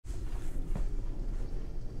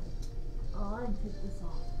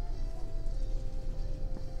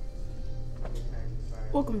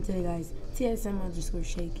Welcome today, guys.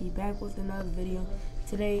 TSM_shaky back with another video.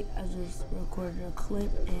 Today I just recorded a clip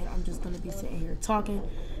and I'm just gonna be sitting here talking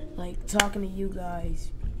to you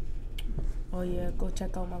guys. Oh yeah, go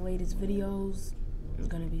check out my latest videos. I'm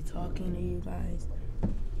gonna be talking to you guys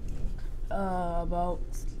about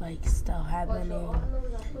like stuff happening,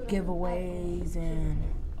 giveaways and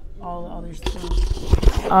all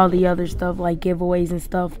the other stuff like giveaways and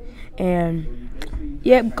stuff. And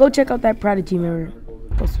yeah, go check out that Prodigy member.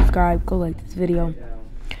 Go subscribe, go like this video.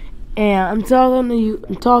 And I'm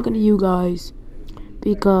talking to you guys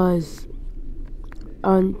because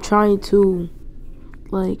I'm trying to,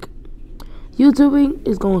 like, YouTubing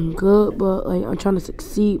is going good, but like I'm trying to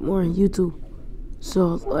succeed more in YouTube.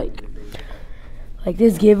 So like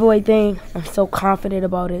this giveaway thing, I'm so confident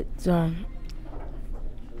about it. So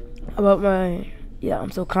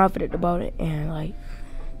I'm so confident about it, and like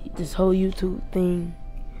this whole YouTube thing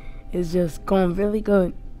is just going really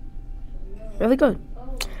good.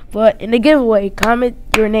 But in the giveaway, comment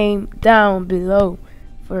your name down below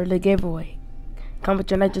for the giveaway. Comment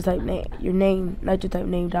your Nitro Type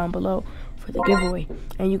name down below for the giveaway.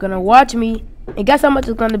 And you're gonna watch me, and guess how much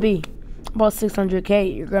it's gonna be? About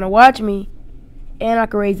 600K. You're gonna watch me, and I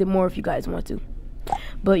can raise it more if you guys want to.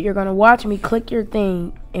 But you're gonna watch me click your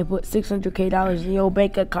thing and put $600K in your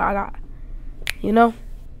bank account. You know?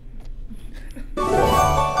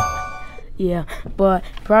 Yeah, but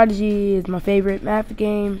Prodigy is my favorite math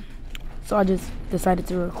game, so I just decided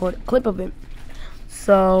to record a clip of it.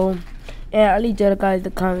 So, and I need you guys to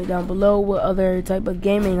comment down below what other type of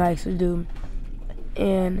gaming I like to do.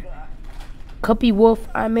 And Cuppy Wolf,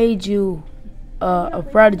 I made you a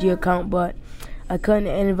Prodigy account, but I couldn't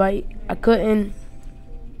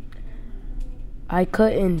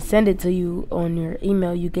send it to you on your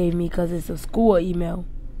email you gave me because it's a school email.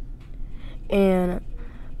 And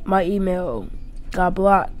my email got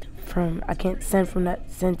blocked from, I can't send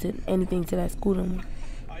anything to that school no more.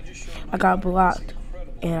 I got blocked,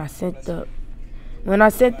 and when I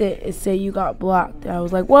sent it, it said you got blocked. I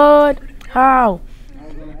was like, what? How?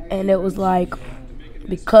 And it was like,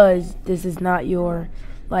 because this is not your,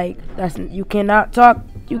 like, you cannot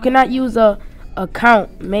use a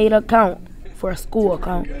made account for a school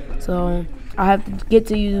account. So I have to get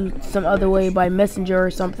to you some other way by Messenger or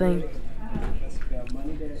something.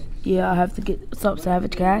 Yeah, I have to get, what's up,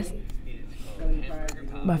 Savage Cast?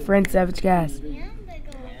 My friend Savage Cast. Yeah,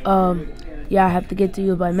 I have to get to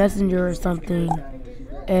you by Messenger or something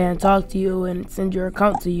and talk to you and send your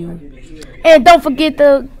account to you. And don't forget,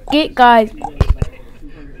 guys,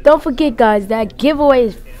 that giveaway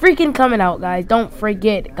is freaking coming out, guys. Don't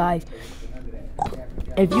forget, guys.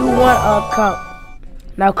 If you want an account,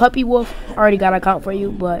 now Cuppy Wolf already got an account for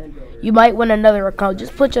you, but you might win another account.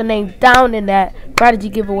 Just put your name down in that Prodigy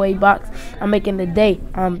giveaway box. I'm making today.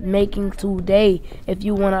 If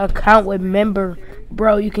you want an account with member,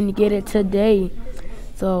 bro, you can get it today.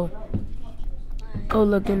 So go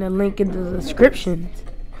look in the link in the description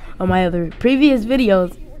of my other previous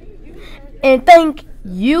videos. And thank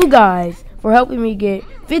you guys for helping me get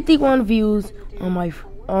 51 views on my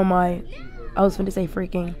I was going to say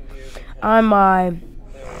freaking on my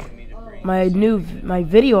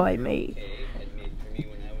video I made.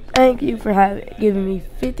 Thank you for giving me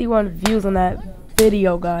 51 views on that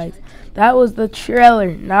video, guys. That was the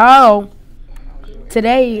trailer. Now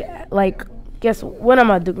today, like, guess when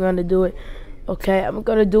am I gonna do it? Okay, I'm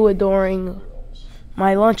gonna do it during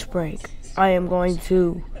my lunch break. I am going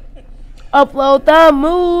to upload the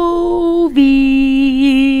movie.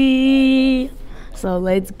 So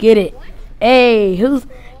let's get it. Hey,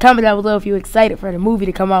 comment down below if you're excited for the movie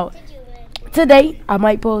to come out. Today, I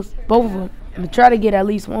might post both of them. I'm going to try to get at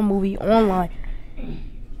least one movie online.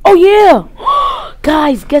 Oh, yeah.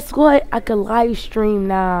 Guys, guess what? I can live stream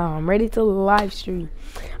now. I'm ready to live stream.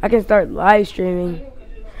 I can start live streaming.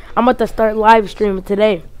 I'm about to start live streaming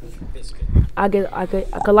today. I can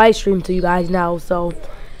live stream to you guys now. So,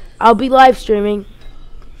 I'll be live streaming.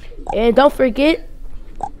 And don't forget,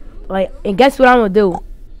 and guess what I'm going to do?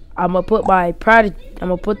 I'm going to put my Prodigy, I'm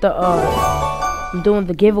doing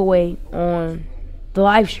the giveaway on the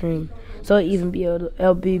live stream, so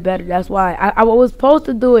it'll be better. That's why I was supposed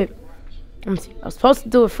to do it. I was supposed to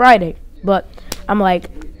do it Friday, but I'm like,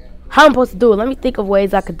 how am I supposed to do it? Let me think of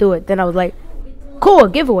ways I could do it. Then I was like, cool, a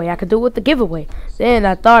giveaway. I could do it with the giveaway. Then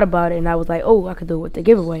I thought about it, and I was like, oh, I could do it with the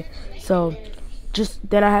giveaway. So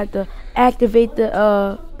then I had to activate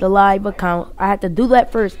the live account. I had to do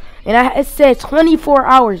that first, and it said 24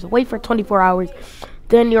 hours. Wait for 24 hours.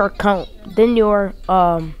 Then your account, then you'll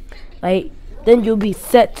be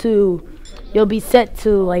set to you'll be set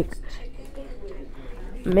to like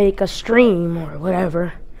make a stream or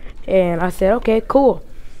whatever. And I said, okay, cool.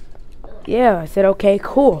 Yeah, I said, okay,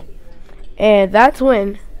 cool. And that's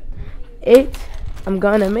when I'm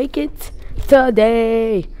gonna make it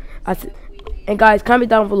today. And guys, comment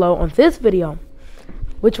down below on this video,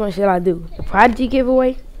 which one should I do? The Prodigy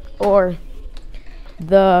giveaway or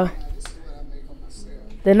the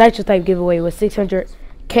Nitro Type giveaway with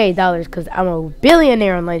 $600K, because I'm a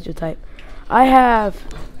billionaire on Nitro Type. I have,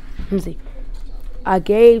 let me see, I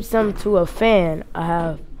gave some to a fan. I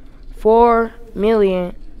have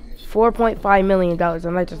 $4.5 million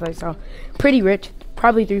on Nitro Type, so pretty rich.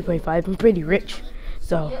 Probably 3.5. I'm pretty rich,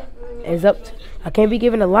 so it's up to, I can't be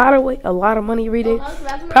giving a lot of money every day.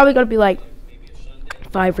 Probably gonna be like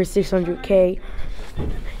 5 or 600K,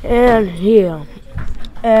 and yeah,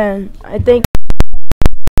 and I think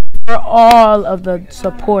for all of the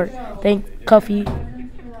support. Thank Cuppy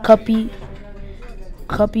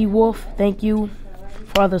Wolf. Thank you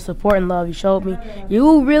for all the support and love you showed me.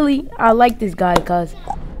 I like this guy, cause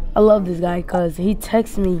I love this guy, cause he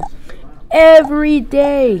texts me every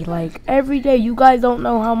day, like every day. You guys don't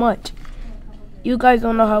know how much. You guys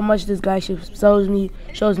don't know how much this guy shows me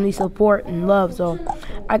support and love. So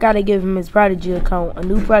I gotta give him his Prodigy account, a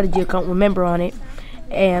new Prodigy account with member on it,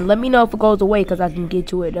 and let me know if it goes away, cause I can get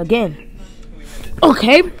to it again.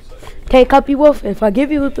 Okay, Cuppy Wolf. If I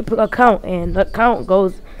give you the account and the account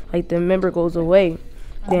goes, like the member goes away,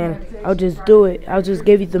 then I'll just do it. I'll just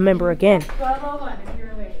give you the member again.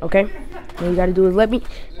 Okay. All you gotta do is let me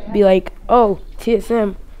be like, oh,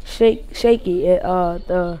 TSM shaky.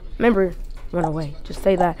 The member went away. Just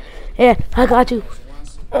say that. Yeah, I got you.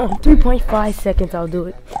 3.5 seconds. I'll do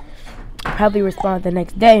it. Probably respond the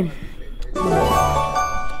next day.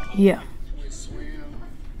 Yeah.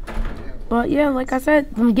 But yeah, like I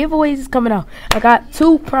said, some giveaways is coming out. I got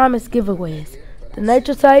 2 promised giveaways: the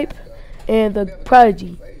Nitro Type and the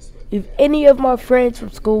Prodigy. If any of my friends from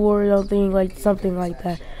school or something like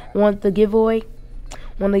that want the giveaway,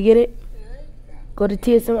 want to get it, go to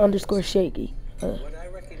TSM_shaky.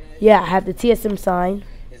 Yeah, I have the TSM sign.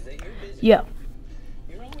 Yeah.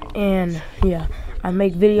 And yeah, I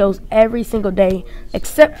make videos every single day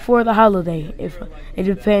except for the holiday. If it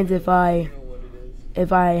depends if I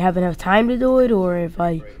have enough time to do it, or if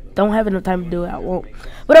I don't have enough time to do it, I won't.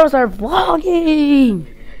 But I'm gonna start vlogging.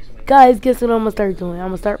 Guys, guess what I'm gonna start doing? I'm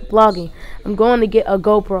gonna start vlogging. I'm going to get a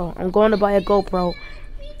GoPro. I'm going to buy a GoPro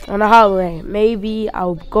on the holiday. Maybe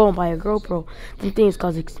I'll go and buy a GoPro. Some things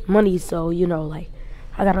cost money, so you know, like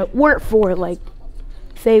I gotta work for it. Like,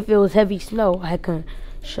 say if it was heavy snow, I can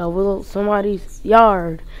shovel somebody's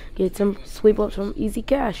yard, sweep up some easy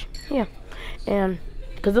cash. Yeah, and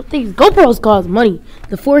because of these GoPros cost money.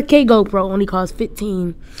 The 4K GoPro only costs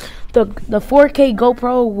 15. The 4K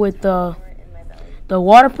GoPro with the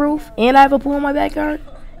waterproof, and I have a pool in my backyard,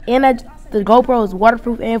 and the GoPro is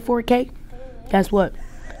waterproof and 4K. Guess what?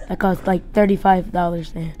 That costs like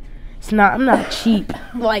 $35. And I'm not cheap.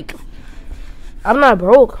 Like, I'm not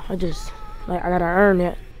broke. I gotta earn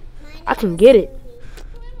it. I can get it.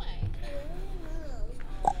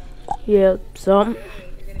 Yeah, so I'm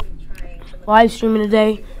live streaming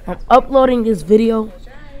today. I'm uploading this video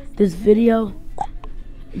today.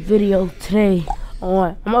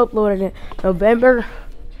 I'm uploading it November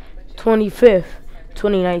 25th,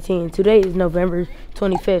 2019. Today is November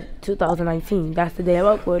 25th, 2019. That's the day I'm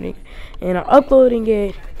uploading. And I'm uploading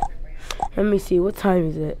it. Let me see, what time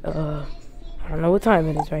is it? I don't know what time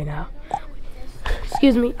it is right now.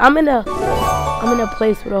 Excuse me. I'm in a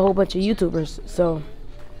place with a whole bunch of YouTubers. So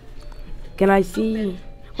can I see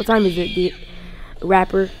what time is it? The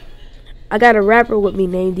rapper. I got a rapper with me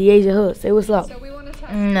named Deasia Hood. Say what's up.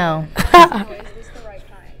 No.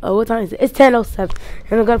 Oh, what time is it? It's 10:07,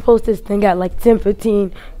 and I'm gonna post this thing at like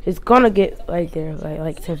 10:15. It's gonna get like there,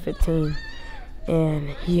 like 10:15, and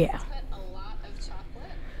yeah.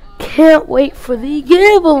 Can't wait for the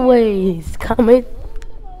giveaways. Comment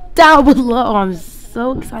down below. I'm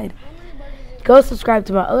so excited. Go subscribe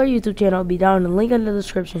to my other YouTube channel. It'll be down in the link in the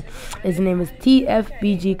description. His name is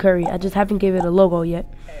TFBG Curry. I just haven't given it a logo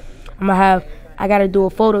yet. I gotta do a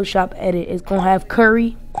Photoshop edit. It's gonna have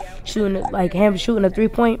Curry shooting a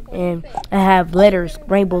 3-point, and I have letters,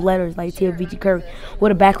 rainbow letters like TFBG Curry,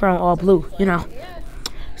 with a background all blue, you know.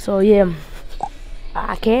 So yeah,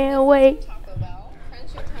 I can't wait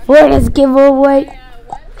for this giveaway.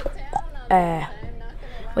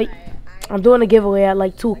 Wait, I'm doing a giveaway at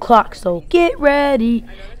like 2 o'clock, so get ready.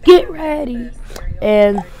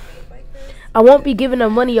 And I won't be giving the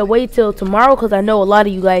money away till tomorrow, because I know a lot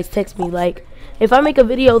of you guys text me like, if I make a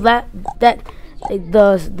video that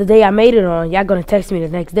the day I made it on, y'all gonna text me the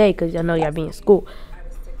next day because y'all know y'all be in school.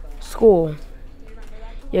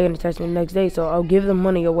 You're gonna text me the next day, so I'll give the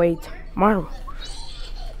money away tomorrow.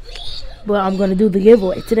 But I'm gonna do the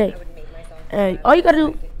giveaway today. And all you gotta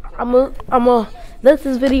do, I'ma let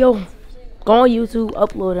this video go on YouTube,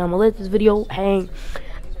 upload it. I'ma let this video hang.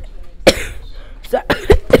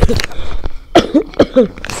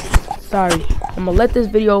 Sorry. I'ma let this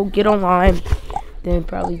video get online. Then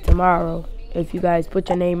probably tomorrow, if you guys put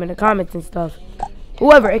your name in the comments and stuff.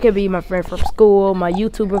 Whoever, it could be my friend from school, my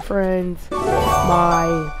YouTuber friends,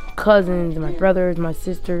 my cousins, my brothers, my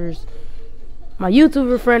sisters. My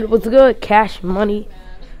YouTuber friend was good. Cash money.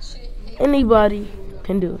 Anybody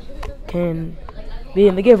can do it. Can be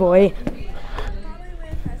in the giveaway.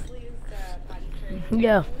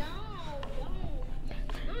 Yeah.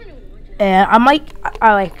 And I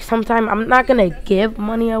like sometime I'm not gonna give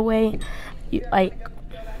money away.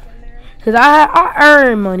 Cause I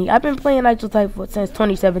earn money. I've been playing Nitro Type since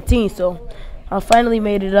 2017, so I finally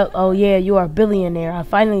made it up. Oh yeah, you are a billionaire. I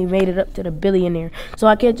finally made it up to the billionaire. So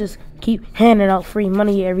I can't just keep handing out free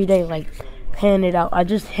money every day, like hand it out. I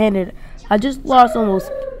just lost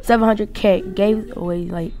almost 700K. Gave away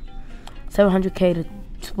like 700K to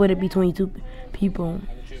split it between 2 people.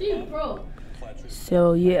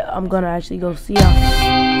 So yeah, I'm gonna actually go see how.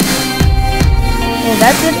 And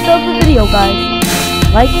that's it for the video, guys.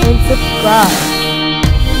 Like and subscribe.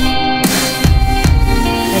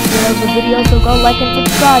 That's the end of the video, so go like and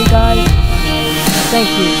subscribe, guys. Thank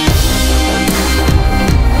you.